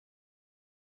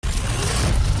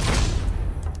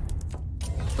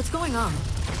going on?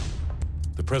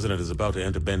 The president is about to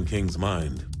enter Ben King's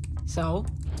mind. So?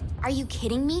 Are you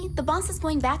kidding me? The boss is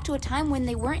going back to a time when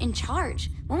they weren't in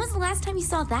charge. When was the last time you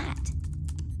saw that?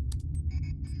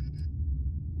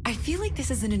 I feel like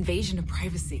this is an invasion of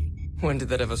privacy. When did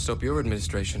that ever stop your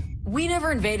administration? We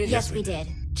never invaded. Yes, we did.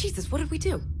 Jesus, what did we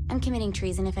do? I'm committing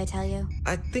treason if I tell you.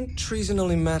 I think treason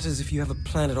only matters if you have a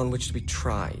planet on which to be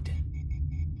tried.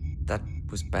 That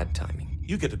was bad timing.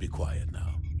 You get to be quiet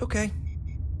now. Okay.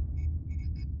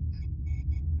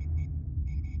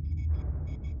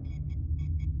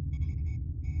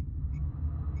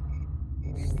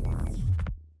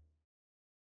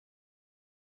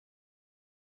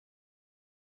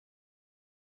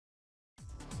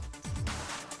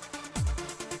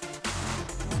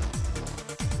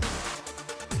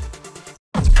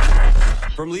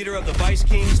 From leader of the Vice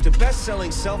Kings to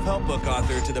best-selling self-help book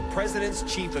author to the President's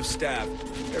Chief of Staff,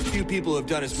 there are few people who have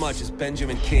done as much as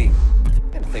Benjamin King.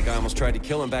 And I think I almost tried to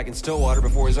kill him back in Stillwater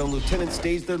before his own lieutenant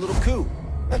staged their little coup.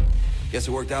 Guess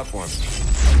it worked out for him.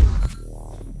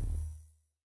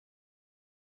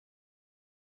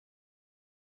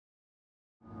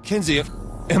 Kinsey,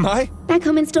 am I? Back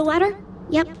home in Stillwater?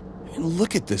 Yep. And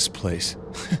look at this place.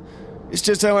 It's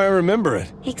just how I remember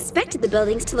it. I expected the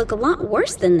buildings to look a lot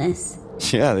worse than this.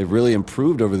 Yeah, they've really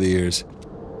improved over the years.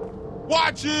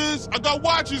 Watches! I got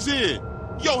watches here!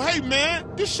 Yo, hey, man,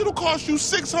 this shit'll cost you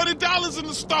 $600 in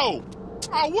the store.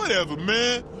 Oh, whatever,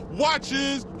 man.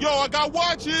 Watches! Yo, I got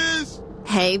watches!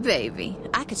 Hey, baby,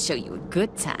 I could show you a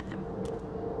good time.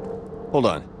 Hold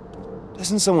on.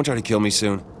 Doesn't someone try to kill me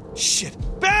soon? Shit.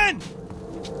 Ben!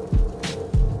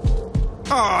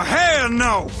 Oh, hell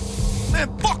no!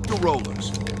 Man, fuck the rollers.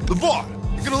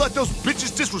 LeVar, you gonna let those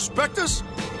bitches disrespect us?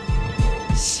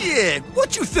 Shit,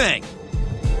 what you think?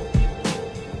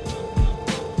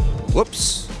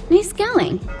 Whoops. Nice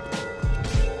going.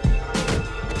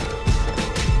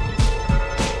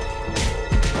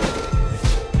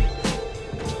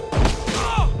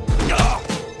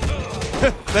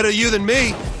 Better you than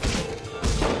me.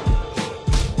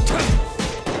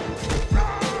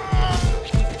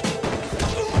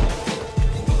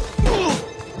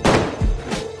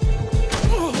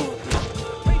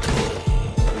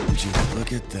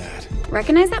 Look at that.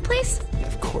 Recognize that place?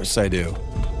 Of course I do.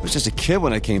 I was just a kid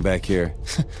when I came back here.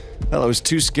 Hell, I was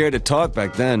too scared to talk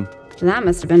back then. That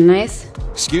must have been nice.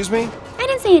 Excuse me? I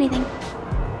didn't say anything.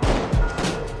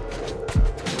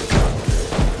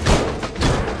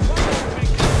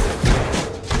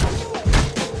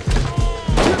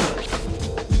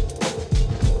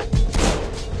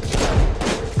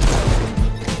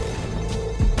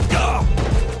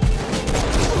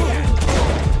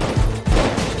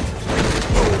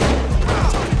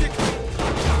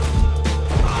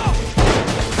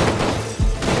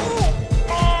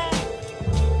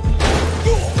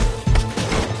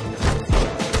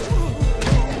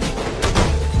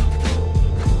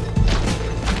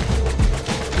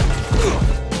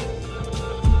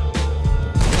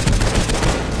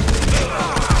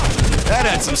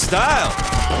 Some style.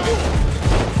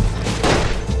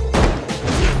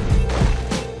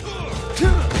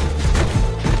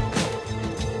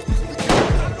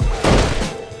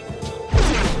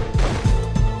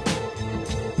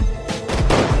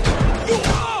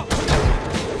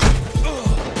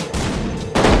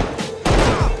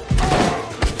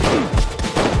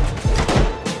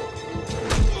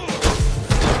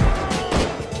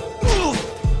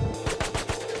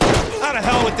 How the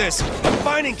hell with this? I'm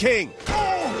finding King.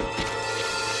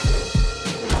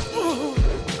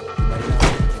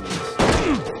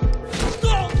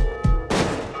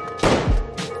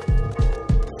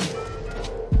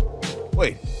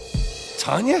 Wait,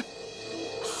 Tanya?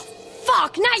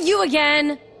 Fuck, not you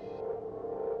again!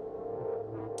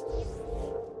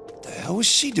 What the hell was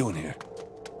she doing here?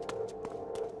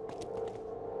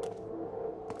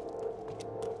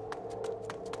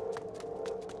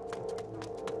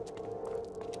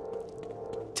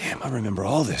 Damn, I remember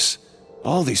all this.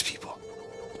 All these people.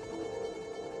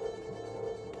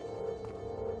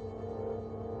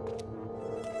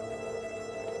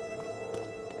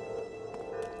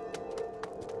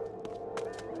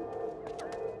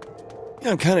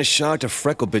 Yeah, I'm kind of shocked a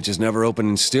freckle bitch has never opened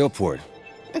in Steelport.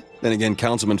 Then again,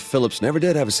 Councilman Phillips never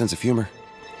did have a sense of humor.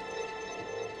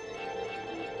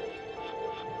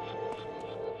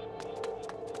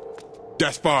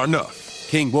 That's far enough.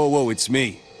 King, whoa, whoa, it's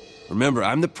me. Remember,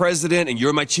 I'm the president and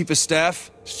you're my chief of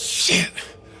staff? Shit.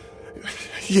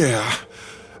 Yeah,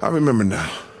 I remember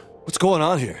now. What's going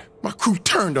on here? My crew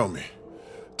turned on me.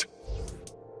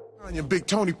 Tanya and Big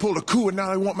Tony pulled a coup and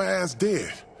now they want my ass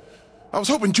dead. I was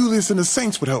hoping Julius and the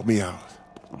Saints would help me out.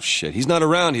 Oh, shit, he's not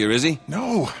around here, is he?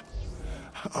 No,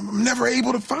 I'm never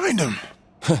able to find him.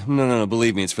 No,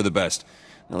 believe me, it's for the best.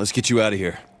 Now let's get you out of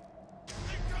here.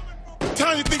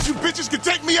 Tanya thinks you bitches can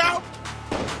take me out?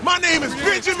 My name is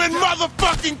Benjamin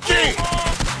motherfucking King!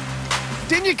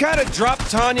 Didn't you kind of drop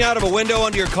Tanya out of a window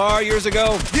under your car years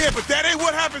ago? Yeah, but that ain't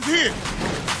what happens here.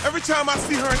 Every time I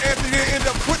see her and Anthony, they end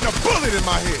up putting a bullet in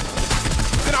my head.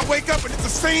 Then I wake up and it's the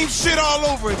same shit all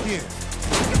over again.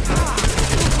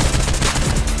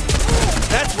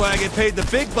 That's why I get paid the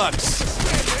big bucks.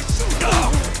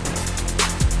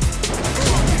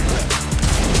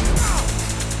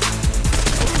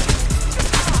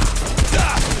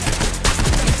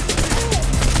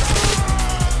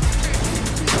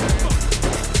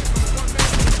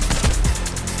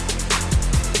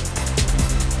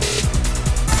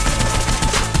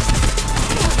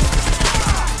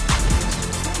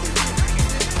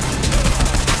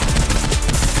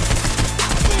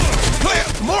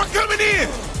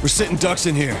 We're sitting ducks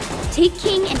in here. Take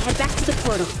King and head back to the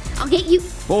portal. I'll get you...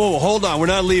 Whoa, hold on. We're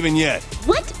not leaving yet.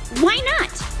 What? Why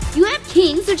not? You have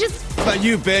King, so just... How about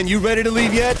you, Ben? You ready to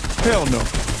leave yet? Hell no.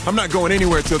 I'm not going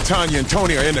anywhere till Tanya and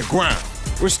Tony are in the ground.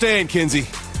 We're staying, Kinsey.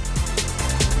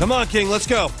 Come on, King. Let's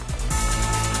go.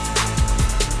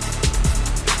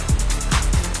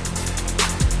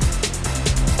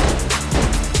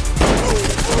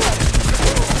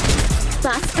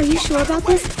 Boss, are you sure about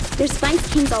this? There's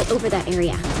Vice Kings all over that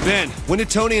area. Ben, when did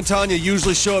Tony and Tanya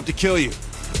usually show up to kill you?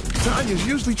 Tanya's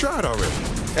usually tried already.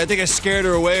 I think I scared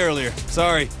her away earlier.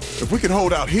 Sorry. If we can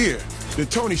hold out here, then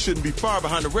Tony shouldn't be far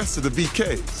behind the rest of the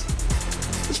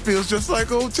VKs. This feels just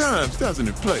like old times, doesn't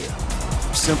it, player?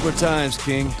 Simpler times,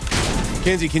 King.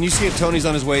 Kinsey, can you see if Tony's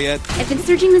on his way yet? I've been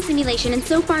searching the simulation, and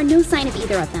so far, no sign of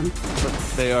either of them. But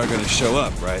they are gonna show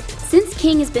up, right? Since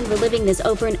King has been reliving this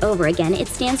over and over again, it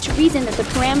stands to reason that the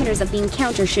parameters of the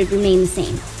encounter should remain the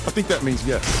same. I think that means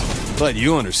yes. Glad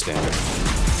you understand.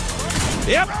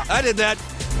 Yep, I did that.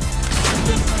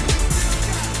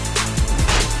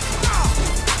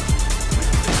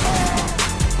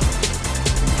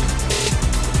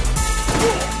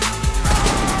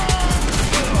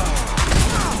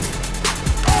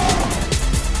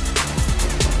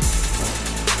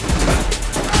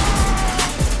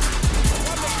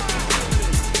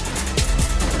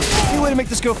 To make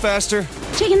this go faster?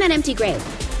 Check in that empty grave.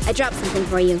 I dropped something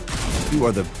for you. You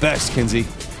are the best, Kinsey.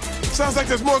 Sounds like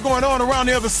there's more going on around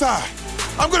the other side.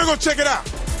 I'm gonna go check it out.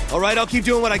 All right, I'll keep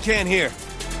doing what I can here.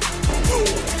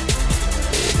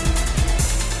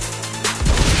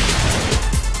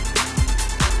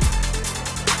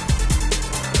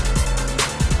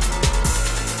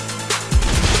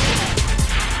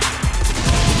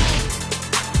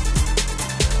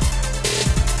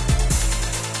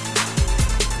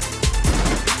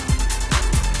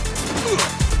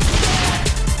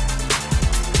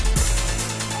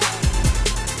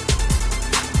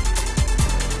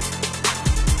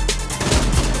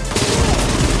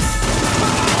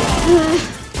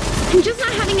 I'm just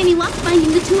not having any luck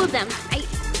finding the two of them.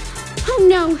 Oh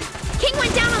no! King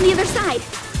went down on the other side!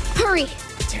 Hurry!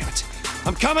 Damn it.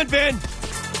 I'm coming, Ben!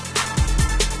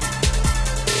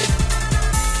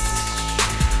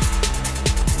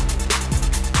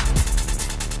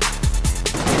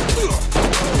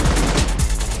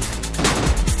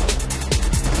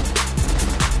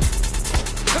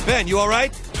 Ben, you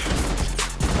alright?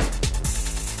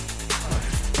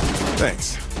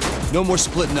 Thanks. No more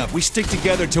splitting up. We stick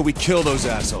together till we kill those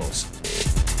assholes.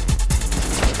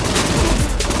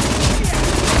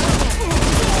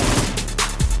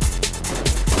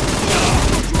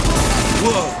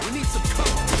 Whoa! We need some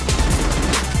cover.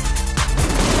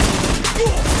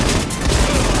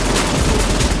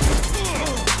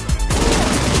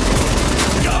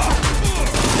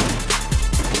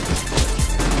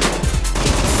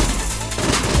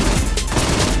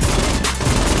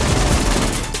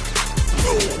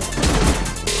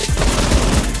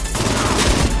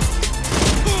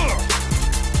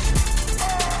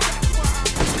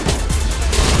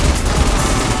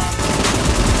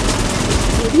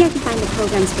 Maybe I can find the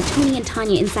programs for Tony and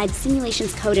Tanya inside the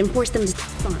simulation's code and force them to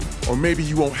spawn. Or maybe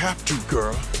you won't have to,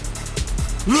 girl.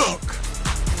 Look!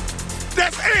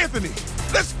 That's Anthony!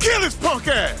 Let's kill his punk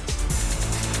ass!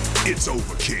 It's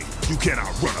over, King. You cannot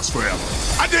run us forever.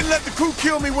 I didn't let the crew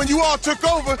kill me when you all took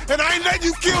over, and I ain't letting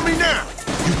you kill me now!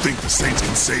 You think the Saints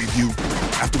can save you?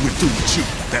 After we're through with you,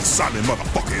 that silent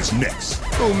motherfucker is next.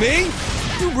 Who, me?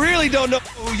 You really don't know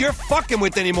who you're fucking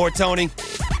with anymore, Tony.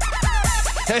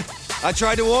 Hey, I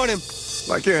tried to warn him.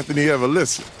 Like Anthony ever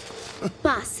listened.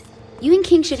 Boss, you and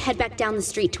King should head back down the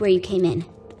street to where you came in.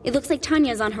 It looks like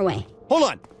Tanya's on her way. Hold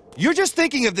on. You're just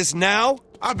thinking of this now?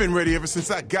 I've been ready ever since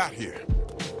I got here.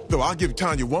 Though I'll give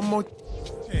Tanya one more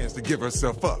chance to give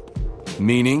herself up.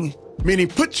 Meaning? Meaning,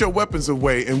 put your weapons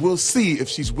away and we'll see if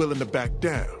she's willing to back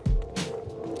down.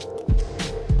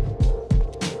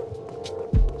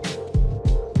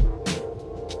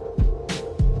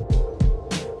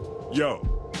 Yo,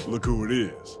 look who it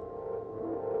is.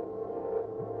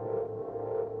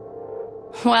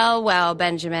 Well, well,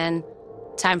 Benjamin.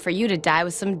 Time for you to die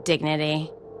with some dignity.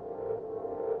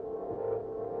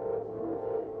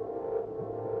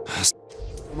 So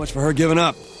much for her giving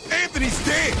up. Anthony's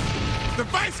dead! The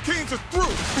Vice Kings are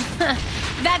through!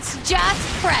 That's just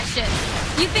precious.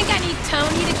 You think I need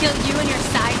Tony to kill you and your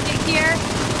sidekick here?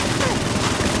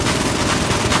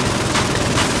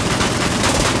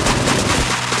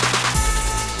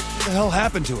 What the hell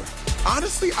happened to her?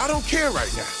 Honestly, I don't care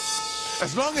right now.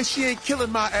 As long as she ain't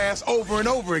killing my ass over and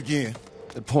over again.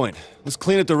 Good point. Let's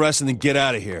clean up the rest and then get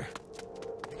out of here.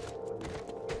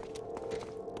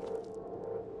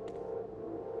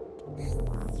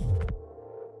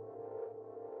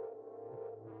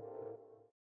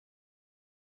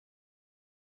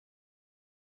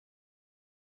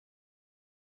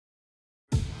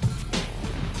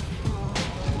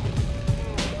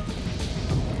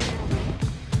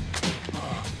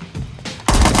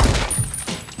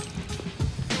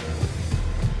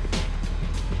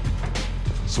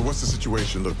 So what's the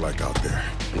situation look like out there?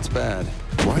 It's bad.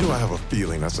 Why do I have a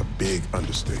feeling that's a big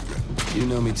understatement? You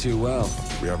know me too well.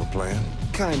 We have a plan?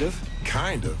 Kind of.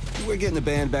 Kind of. We're getting the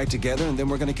band back together and then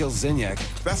we're gonna kill Zinyak.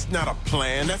 That's not a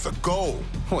plan, that's a goal.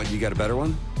 What, you got a better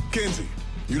one? Kenzie,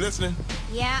 you listening?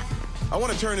 Yeah. I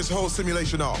want to turn this whole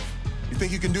simulation off. You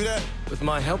think you can do that? With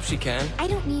my help, she can. I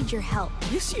don't need your help.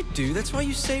 Yes, you do. That's why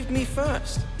you saved me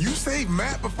first. You saved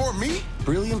Matt before me?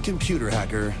 Brilliant computer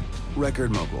hacker,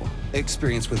 record mogul,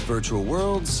 experience with virtual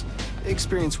worlds,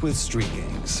 experience with street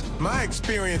gangs. My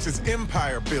experience is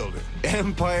empire building.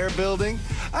 Empire building?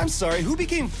 I'm sorry, who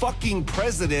became fucking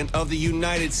president of the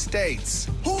United States?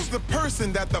 Who's the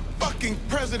person that the fucking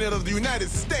president of the United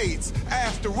States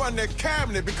asked to run their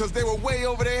cabinet because they were way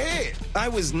over their head? I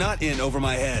was not in over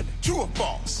my head. True or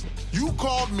false? You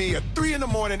called me at 3 in the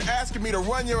morning asking me to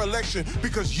run your election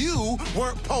because you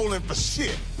weren't polling for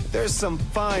shit. There's some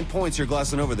fine points you're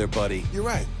glossing over there, buddy. You're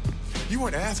right. You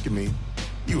weren't asking me.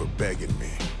 You were begging me.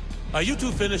 Are you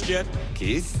two finished yet?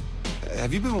 Keith?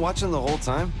 Have you been watching the whole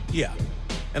time? Yeah.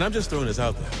 And I'm just throwing this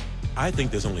out there. I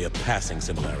think there's only a passing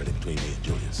similarity between me and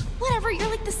Julius. Whatever, you're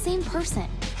like the same person.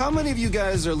 How many of you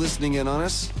guys are listening in on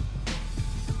us?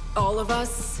 All of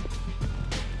us?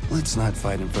 Let's not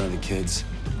fight in front of the kids.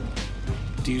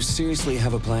 Do you seriously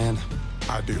have a plan?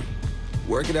 I do.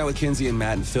 Work it out with Kinsey and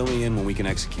Matt and fill me in when we can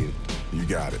execute. You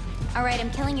got it. All right, I'm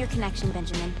killing your connection,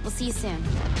 Benjamin. We'll see you soon.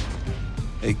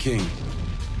 Hey, King.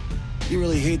 You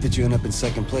really hate that you end up in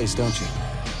second place, don't you?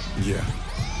 Yeah.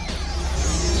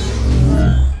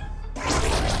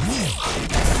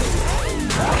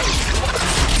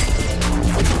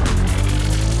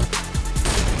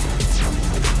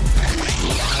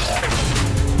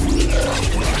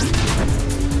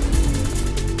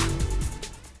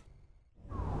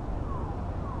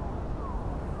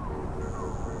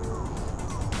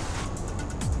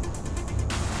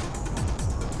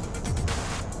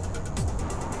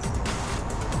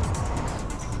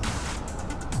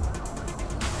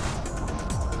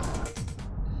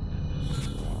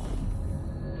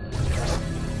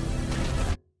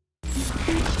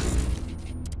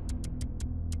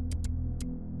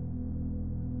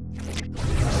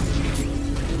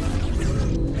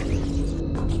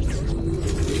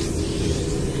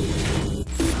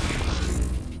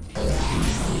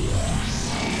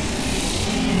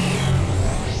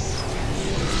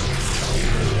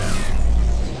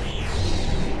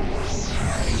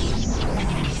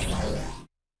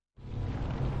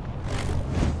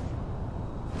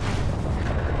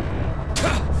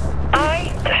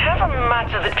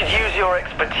 That could use your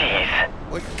expertise.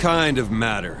 What kind of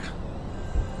matter?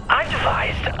 I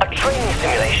devised a training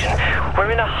simulation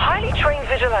wherein a highly trained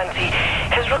vigilante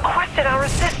has requested our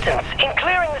assistance in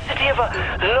clearing the city of a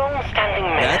long-standing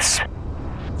menace. That's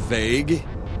vague.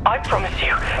 I promise you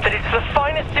that it's the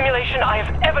finest simulation I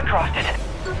have ever crafted.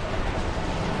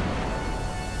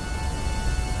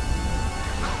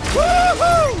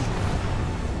 Woohoo!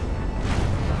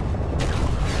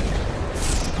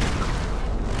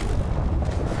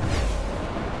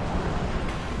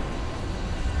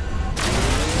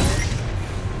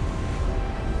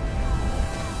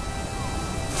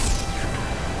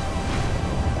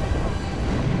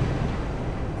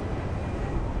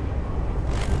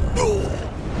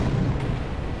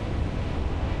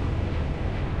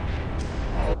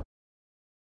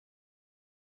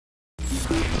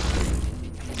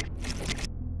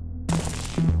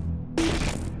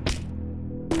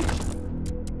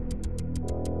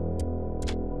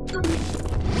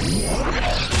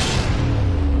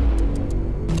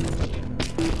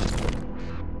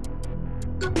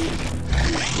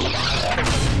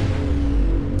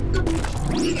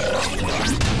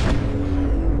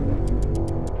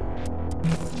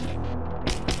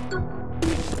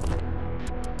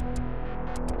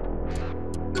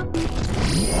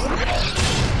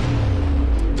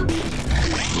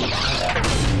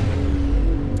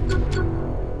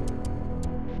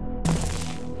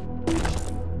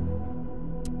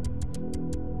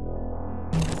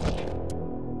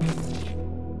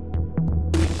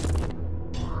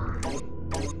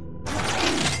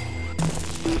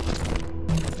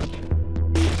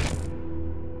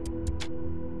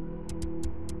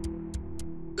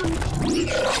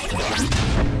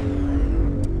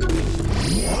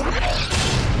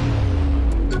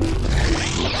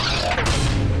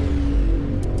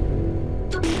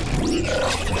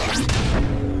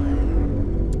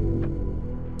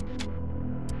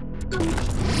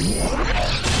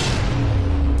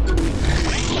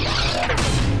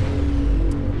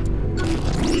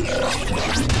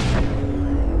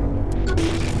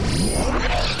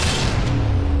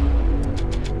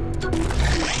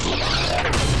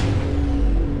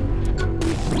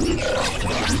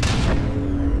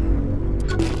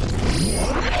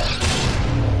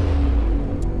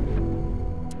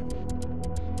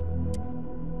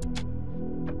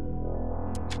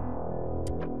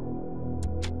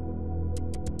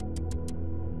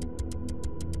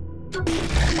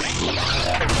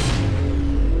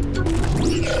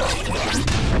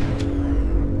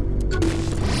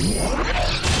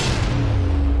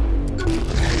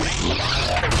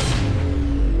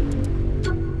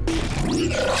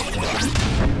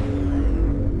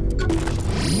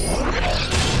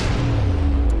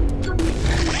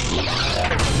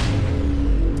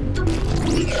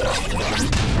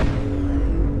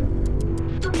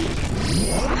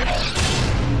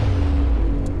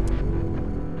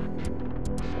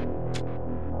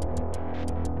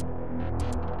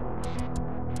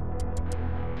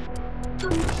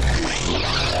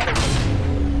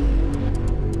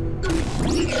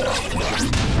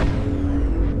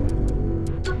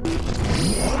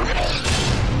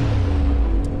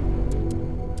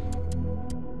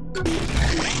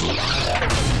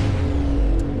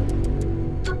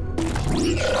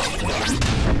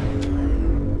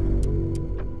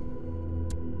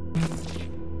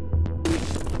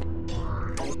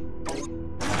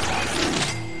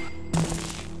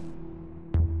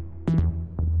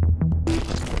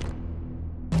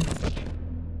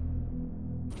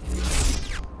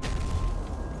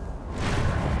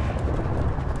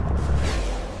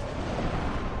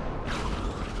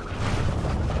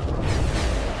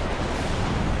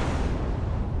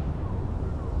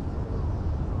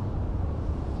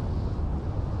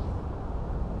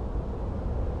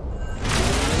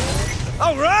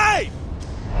 All right!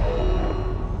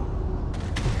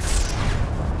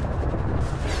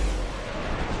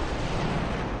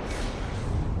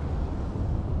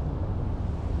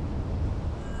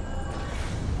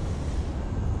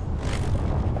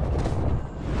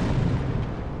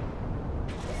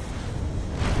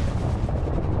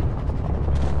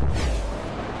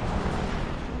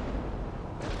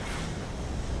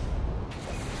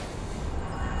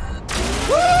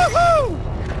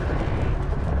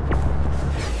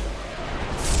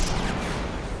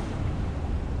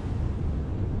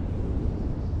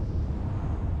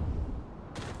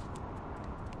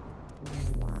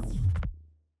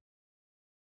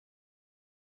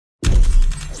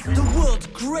 The world's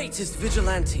greatest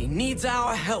vigilante needs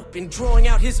our help in drawing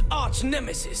out his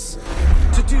arch-nemesis.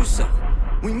 To do so,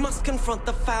 we must confront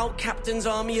the foul captain's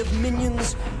army of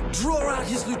minions, draw out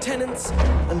his lieutenants,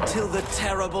 until the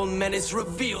terrible menace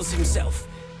reveals himself.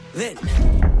 Then,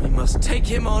 we must take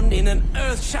him on in an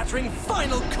earth-shattering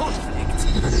final conflict.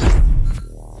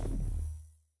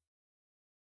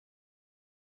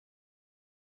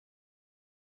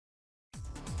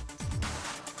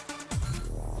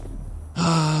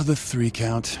 The 3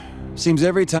 count. Seems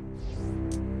every time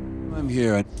I'm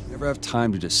here, I never have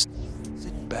time to just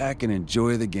sit back and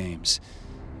enjoy the games.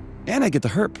 And I get the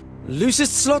herp.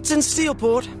 Loosest slots in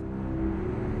Steelport.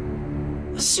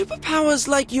 Superpowers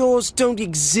like yours don't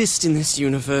exist in this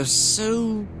universe,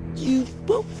 so you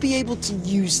won't be able to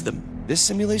use them. This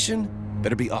simulation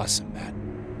better be awesome, Matt.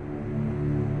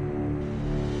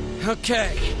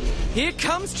 Okay, here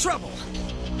comes trouble.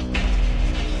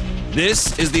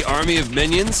 This is the army of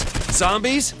minions?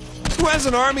 Zombies? Who has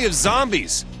an army of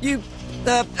zombies? You,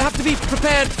 have to be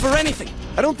prepared for anything.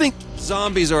 I don't think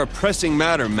zombies are a pressing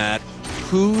matter, Matt.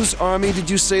 Whose army did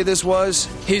you say this was?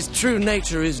 His true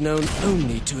nature is known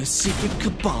only to a secret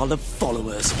cabal of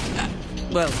followers.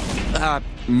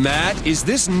 Matt, is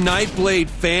this Nightblade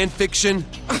fan fiction?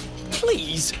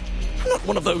 Please. I'm not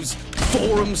one of those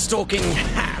forum-stalking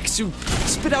hacks who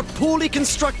spit out poorly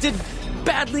constructed,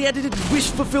 badly edited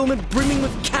wish fulfillment brimming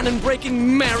with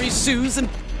cannon-breaking Mary Sues and...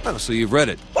 Oh, so you've read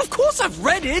it. Well, of course I've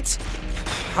read it!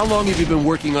 How long have you been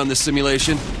working on this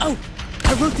simulation? Oh,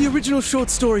 I wrote the original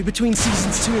short story between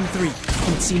seasons 2 and 3,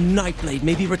 and it seemed Nightblade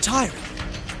may be retiring.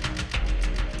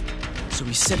 So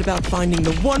we set about finding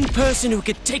the one person who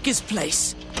could take his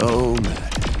place. Oh,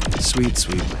 Matt. Sweet,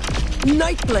 sweet Matt.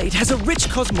 Nightblade has a rich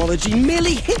cosmology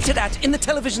merely hinted at in the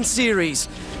television series.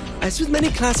 As with many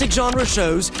classic genre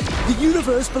shows, the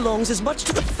universe belongs as much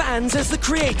to the fans as the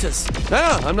creators.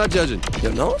 Ah, I'm not judging.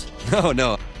 You're not?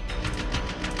 No.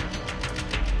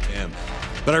 Damn.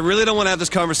 But I really don't want to have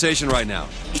this conversation right now.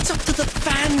 It's up to the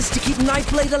fans to keep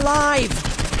Nightblade alive.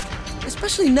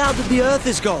 Especially now that the Earth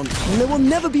is gone, and there will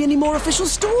never be any more official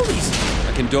stories.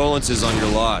 My condolences on your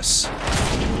loss.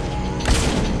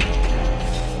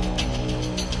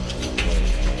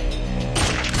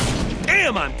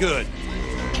 Damn, I'm good.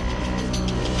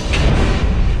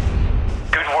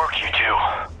 Good work, you two.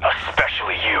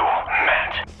 Especially you,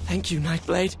 Matt. Thank you,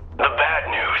 Nightblade. The bad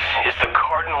news is the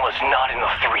Cardinal is not in the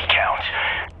 3 count,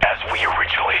 as we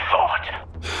originally thought.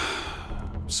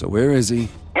 So where is he?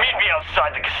 Meet me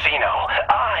outside the casino.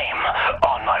 I'm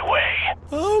on my way.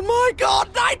 Oh my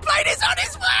god, Nightblade is on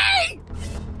his way!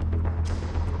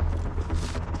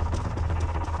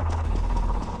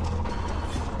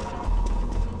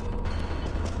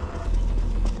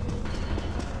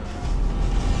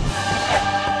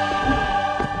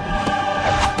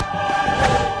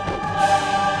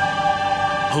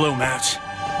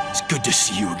 Good to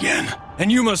see you again. And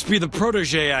you must be the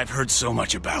protege I've heard so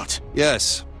much about.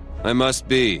 Yes, I must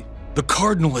be. The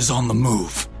Cardinal is on the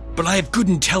move, but I have good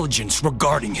intelligence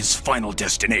regarding his final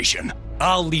destination.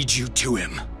 I'll lead you to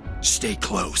him. Stay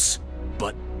close,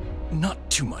 but not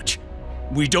too much.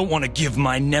 We don't want to give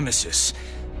my nemesis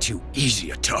too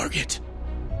easy a target.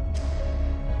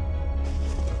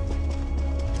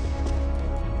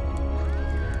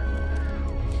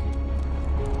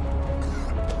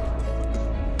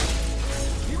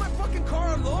 Leave my fucking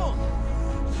car alone!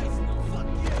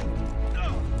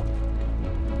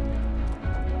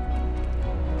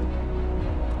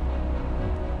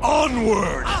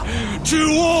 Onward!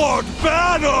 Toward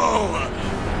battle!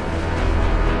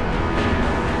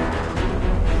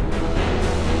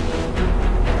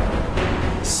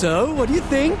 So, what do you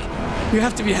think? You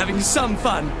have to be having some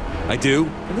fun. I do?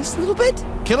 At least a little bit?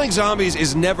 Killing zombies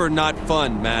is never not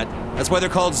fun, Matt. That's why they're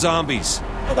called zombies.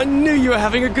 Well, I knew you were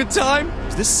having a good time.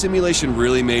 Is this simulation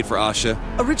really made for Asha?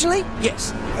 Originally,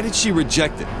 yes. Why did she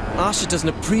reject it? Asha doesn't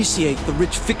appreciate the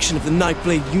rich fiction of the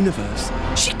Nightblade universe.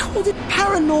 She called it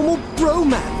paranormal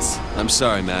bromance. I'm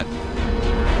sorry, Matt.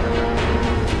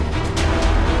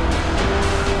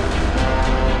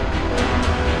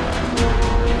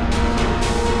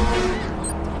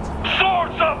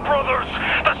 Swords up, brothers!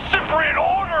 The Cyprian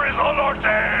Order is on our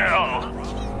tail!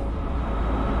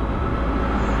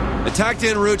 Attacked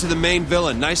en route to the main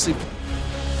villain. Nicely...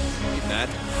 Matt.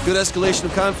 Good escalation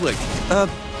of conflict.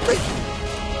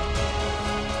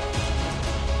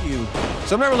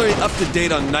 So I'm not really up to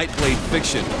date on Nightblade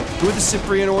fiction. Who are the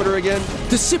Cyprian Order again?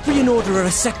 The Cyprian Order are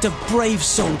a sect of brave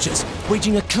soldiers,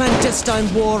 waging a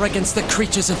clandestine war against the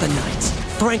creatures of the night.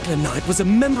 Franklin Knight was a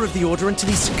member of the Order until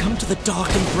he succumbed to the Dark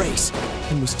Embrace,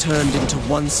 and was turned into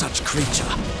one such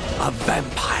creature, a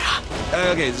vampire.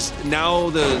 Okay, now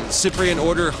the Cyprian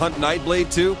Order hunt Nightblade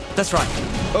too? That's right.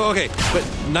 Oh, okay, but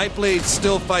Nightblade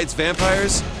still fights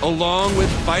vampires, along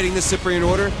with fighting the Cyprian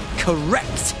Order?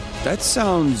 Correct! That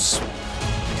sounds...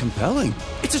 compelling.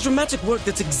 It's a dramatic work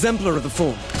that's exemplar of the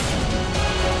form.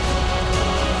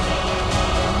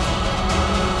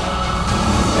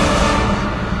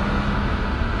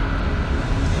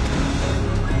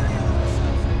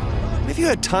 Have you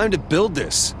had time to build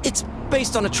this? It's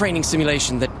based on a training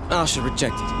simulation that Asha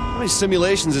rejected. How many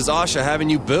simulations is Asha having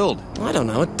you build? I don't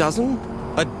know, a dozen?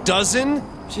 A dozen?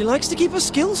 She likes to keep her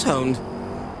skills honed.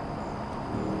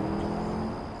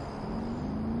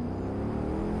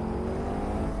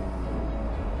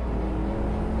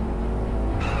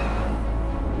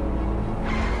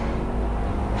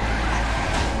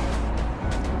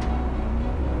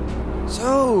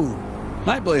 So,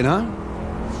 Nightblade, huh?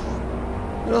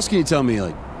 What else can you tell me?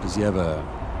 Like, does he have a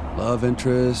love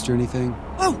interest or anything?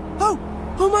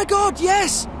 Oh my god,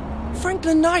 yes!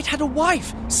 Franklin Knight had a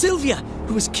wife, Sylvia,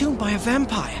 who was killed by a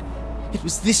vampire. It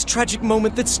was this tragic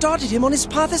moment that started him on his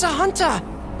path as a hunter.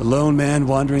 A lone man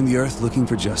wandering the earth looking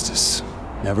for justice,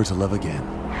 never to love again.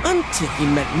 Until he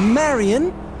met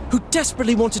Marion, who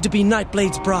desperately wanted to be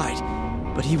Nightblade's bride.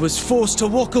 But he was forced to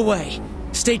walk away,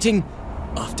 stating,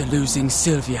 "After losing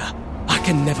Sylvia, I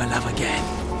can never love again."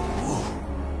 Ooh,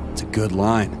 it's a good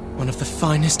line. One of the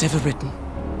finest ever written.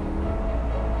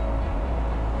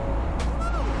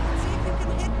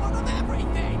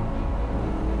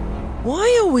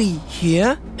 Why are we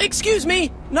here? Excuse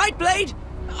me, Nightblade!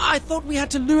 I thought we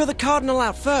had to lure the Cardinal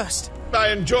out first. I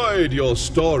enjoyed your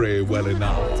story well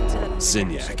enough.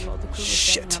 Zinyak.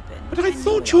 Shit. But I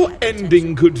thought your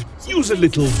ending could use a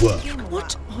little work.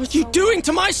 What are you doing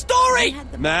to my story?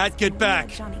 Matt, get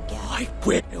back. I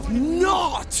will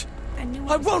not!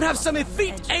 I won't have some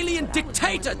effete alien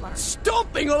dictator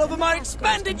stomping all over my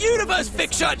expanded universe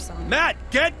fiction! Matt,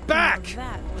 get back!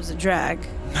 That was a drag.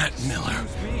 Matt Miller,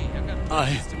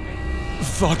 I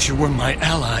thought you were my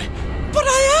ally. But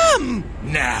I am!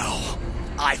 Now,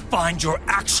 I find you're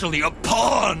actually a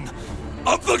pawn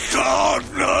of the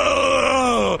Cardinal!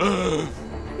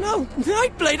 No,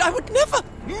 Nightblade, I would never...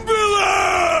 Miller!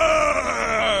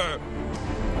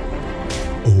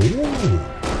 Oh,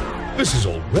 this is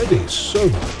already so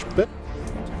much better.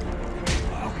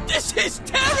 This is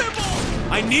terrible!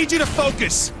 I need you to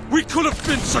focus. We could have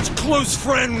been such close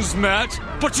friends, Matt,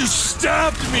 but you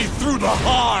stabbed me through the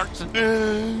heart.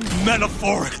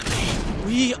 Metaphorically.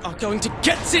 We are going to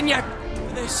get Zinyak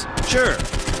for this. Sure,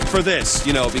 for this,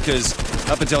 you know, because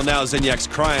up until now, Zinyak's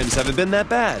crimes haven't been that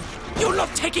bad. You're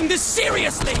not taking this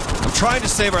seriously! I'm trying to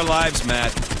save our lives,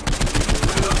 Matt.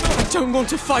 I don't want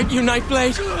to fight you,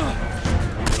 Nightblade.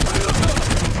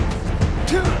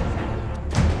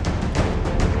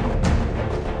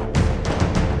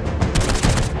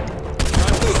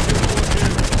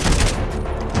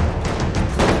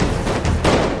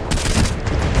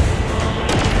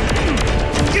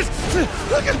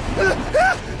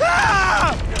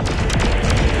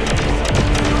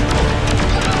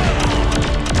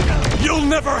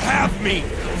 me,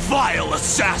 vile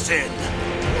assassin!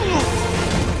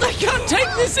 I can't take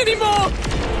this anymore!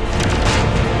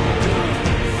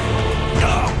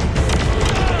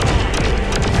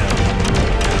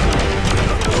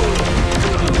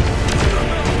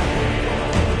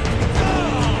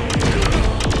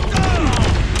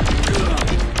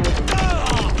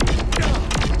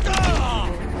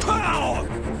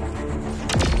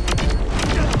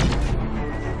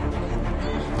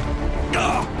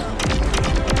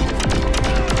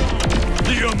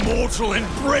 Immortal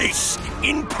embrace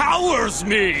empowers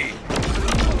me!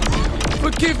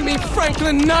 Forgive me,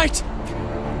 Franklin Knight!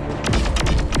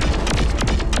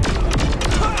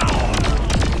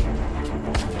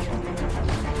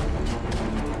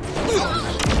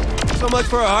 So much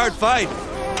for a hard fight.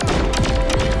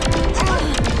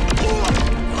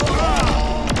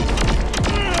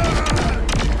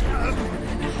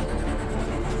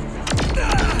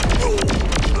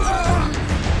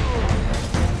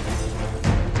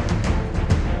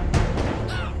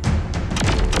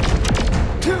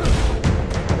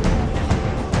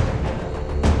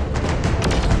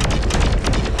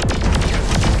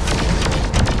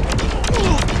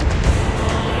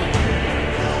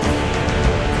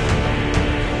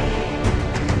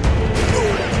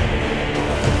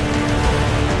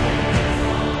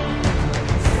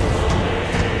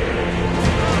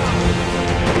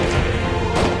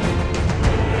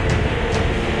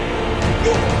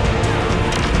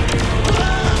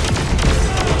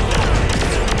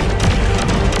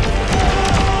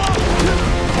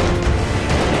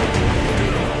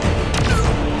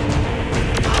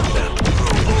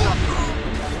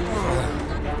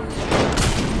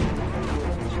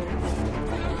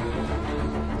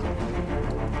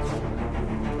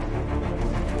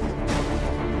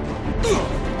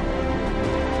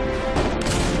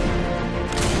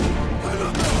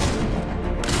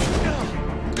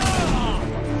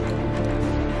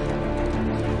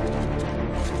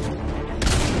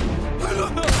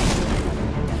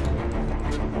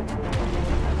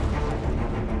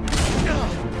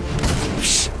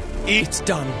 It's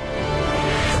done.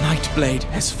 Nightblade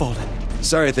has fallen.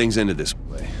 Sorry things ended this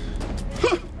way.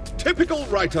 Typical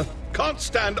writer. Can't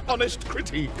stand honest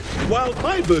critique. While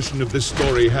my version of this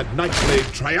story had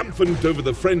Nightblade triumphant over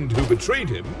the friend who betrayed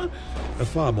him, a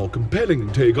far more compelling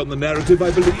take on the narrative,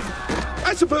 I believe.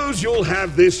 I suppose you'll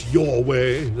have this your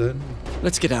way, then.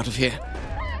 Let's get out of here.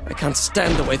 I can't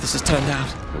stand the way this has turned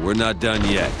out. But we're not done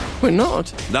yet. We're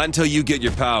not? Not until you get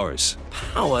your powers.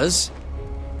 Powers?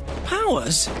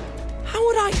 Powers? How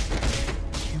would I...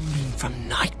 You mean from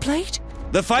Nightblade?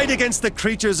 The fight against the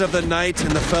creatures of the night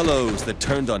and the fellows that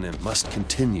turned on him must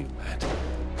continue, Matt.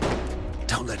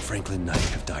 Don't let Franklin Knight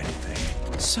have died in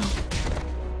vain. So,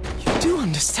 you do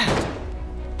understand?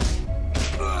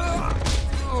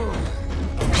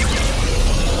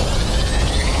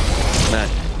 Matt,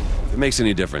 if it makes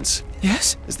any difference.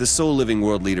 Yes? As the sole living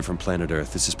world leader from planet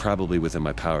Earth, this is probably within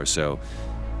my power, so...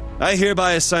 I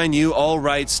hereby assign you all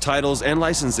rights, titles, and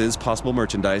licenses, possible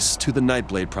merchandise, to the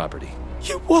Nightblade property.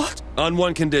 You what? On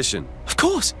one condition. Of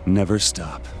course. Never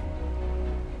stop.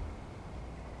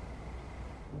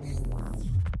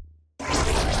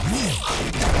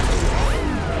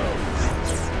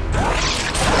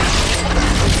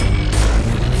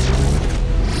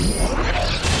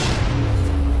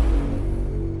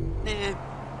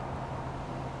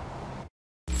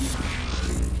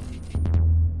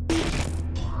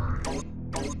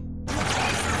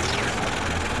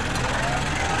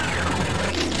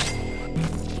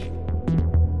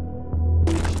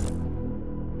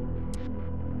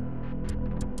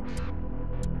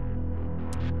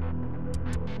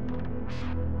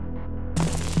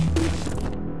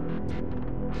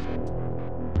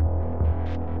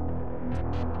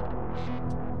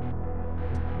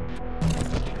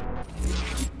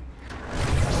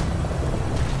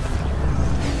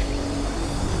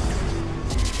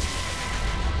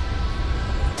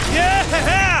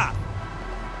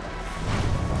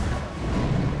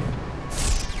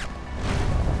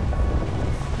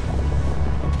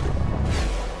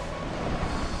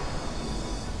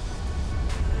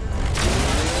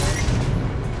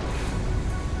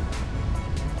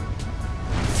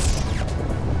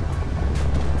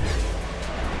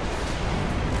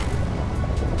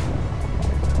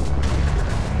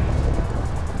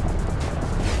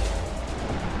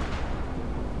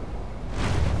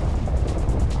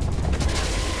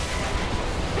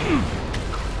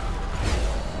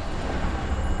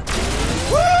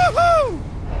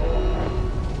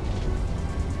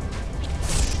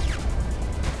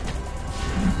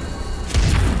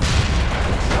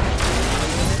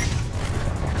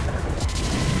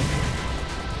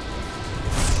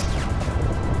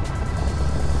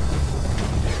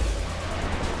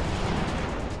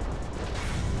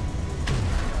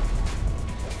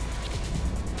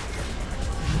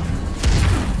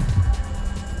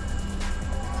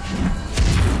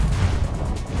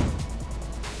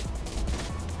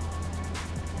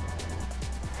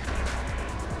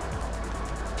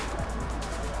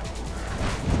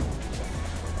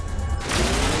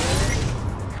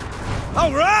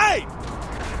 All right!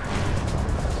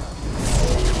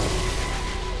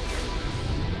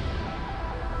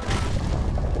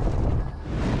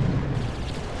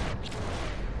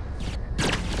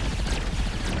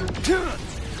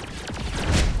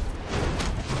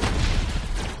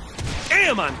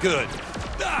 Damn, I'm good!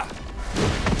 Ah.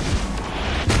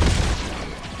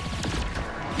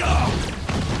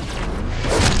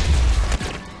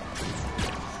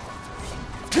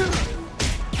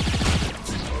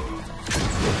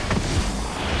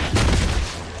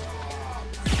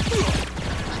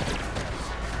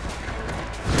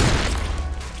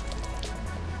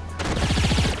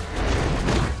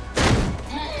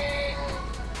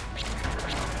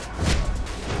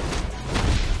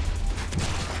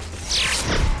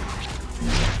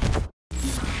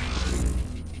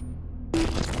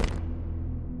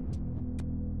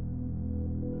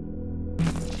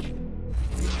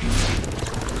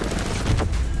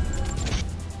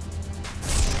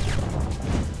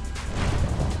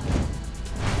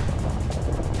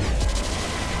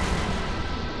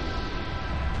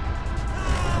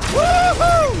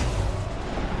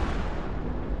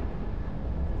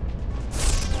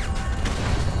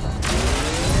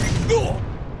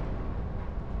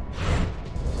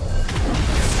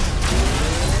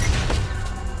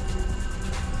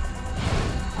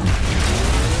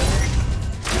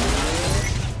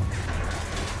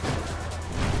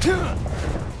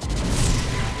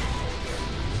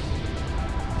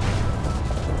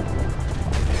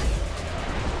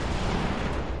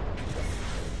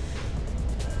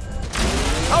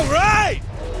 All right!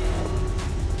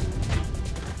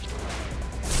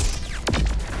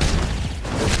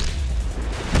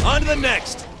 On to the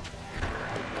next!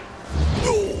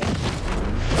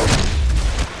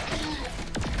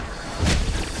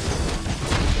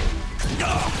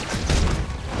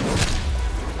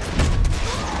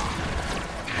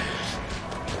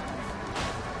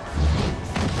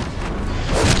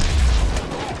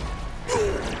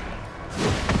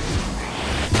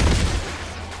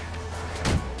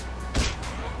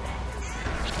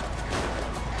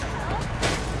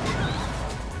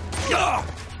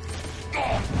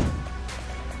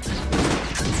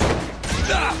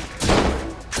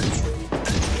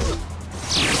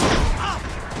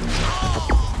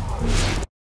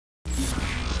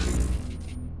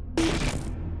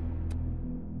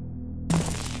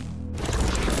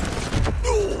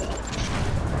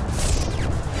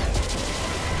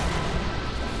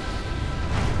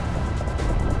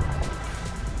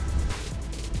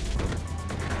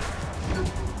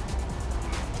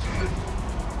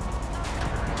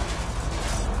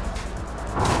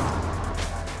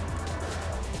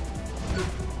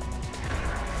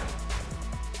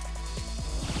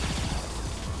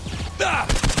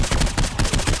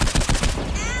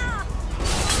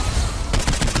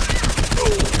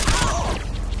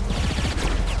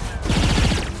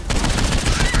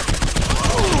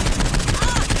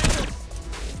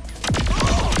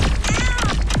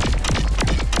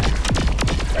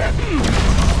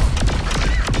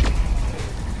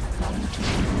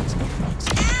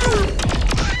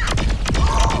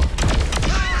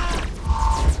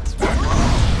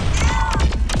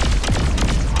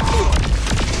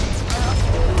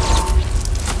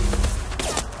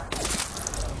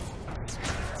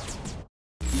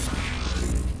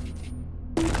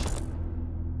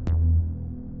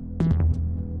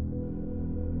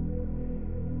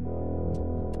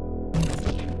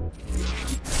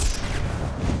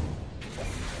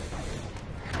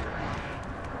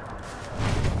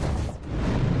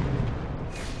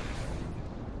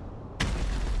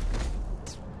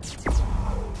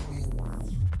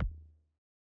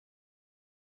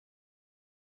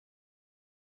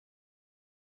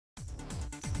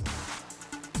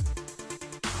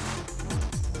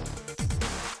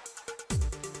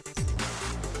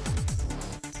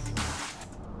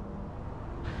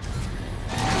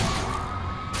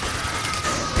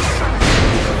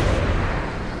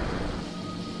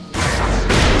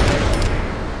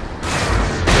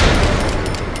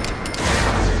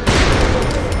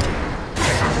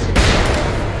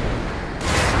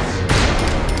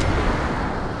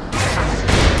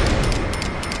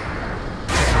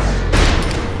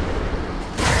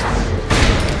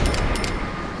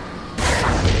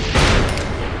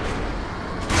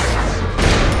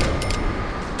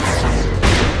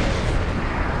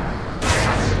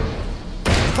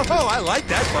 Oh, I like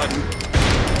that button.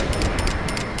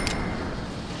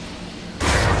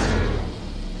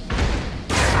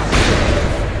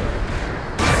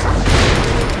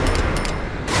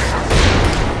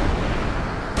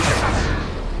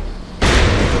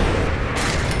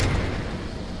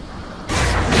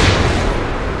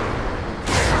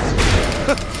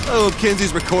 hope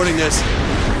Kinsey's recording this.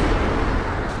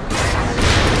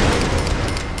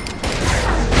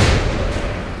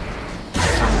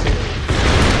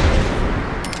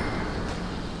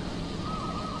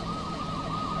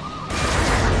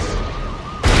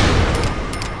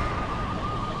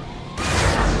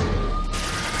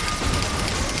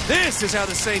 This is how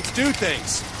the Saints do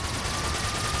things.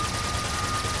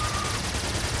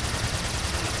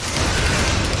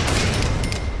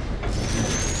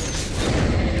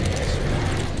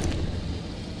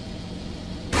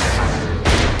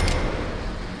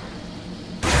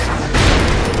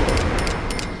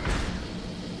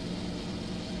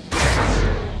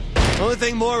 Only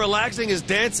thing more relaxing is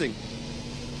dancing.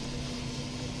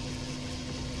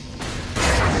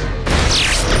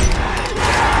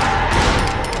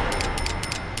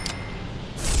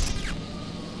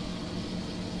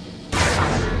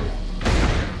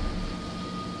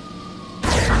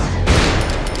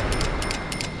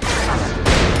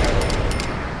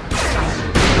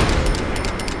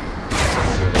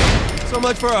 So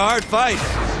much for a hard fight.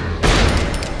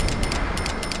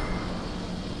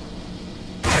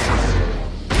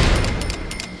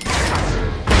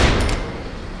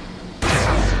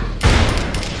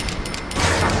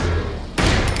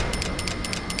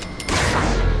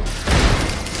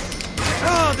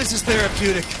 Oh, this is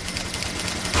therapeutic.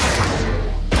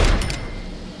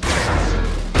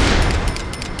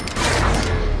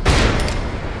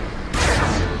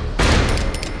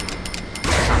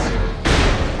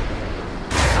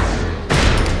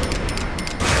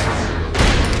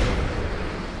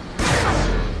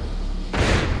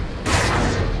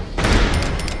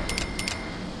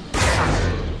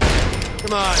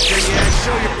 Come on, Jiggy,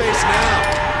 show your face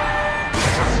now.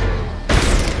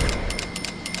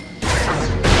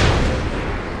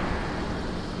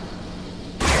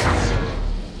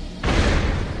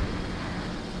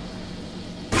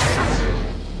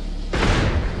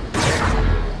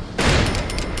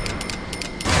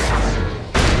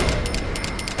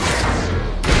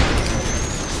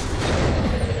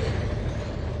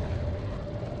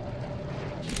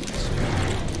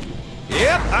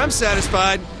 Yep, I'm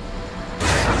satisfied.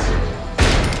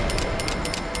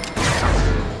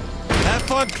 Have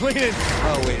fun cleaning.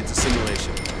 Oh, wait, it's a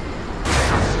simulation.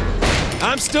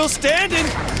 I'm still standing.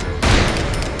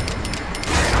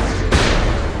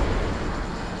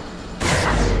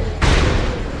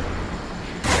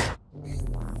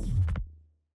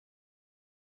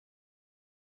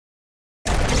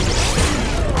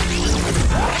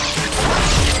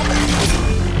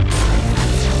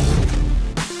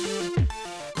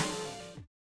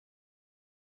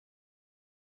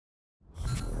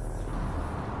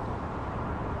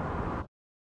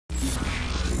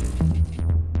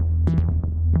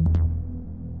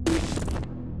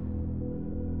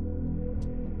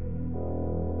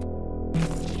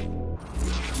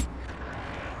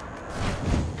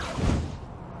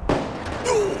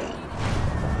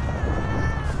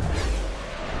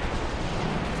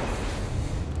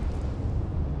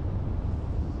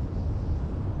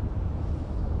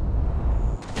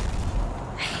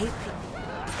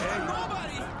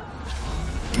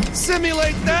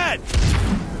 Simulate that!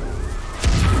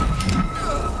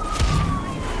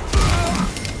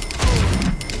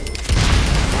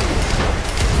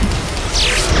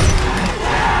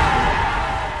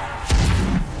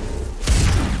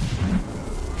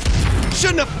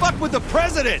 Shouldn't have fucked with the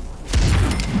president!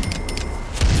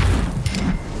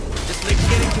 Just makes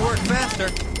getting to work faster.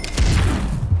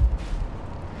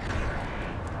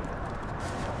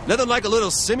 Nothing like a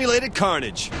little simulated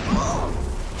carnage.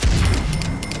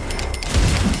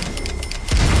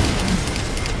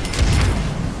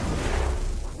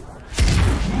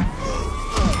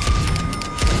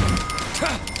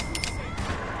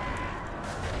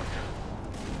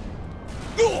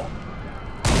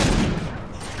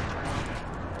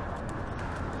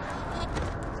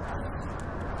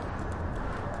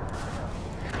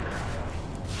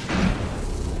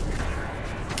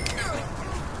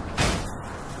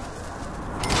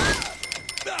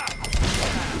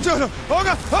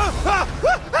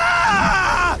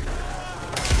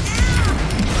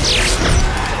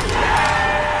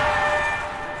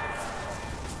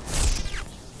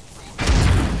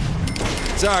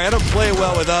 Sorry, I don't play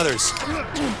well with others.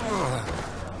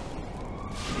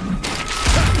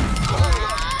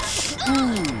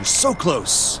 Ooh, so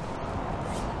close.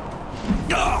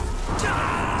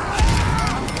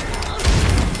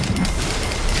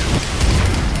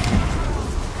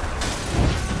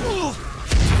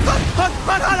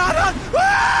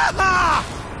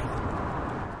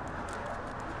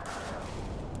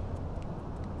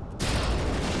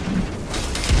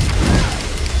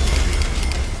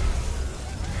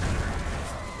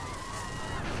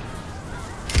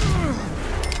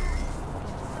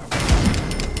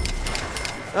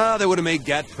 Ah, that would have made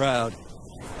Gat proud.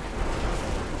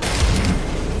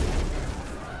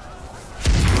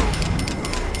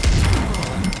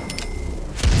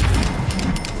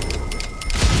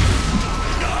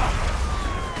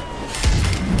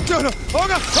 Oh,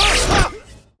 no!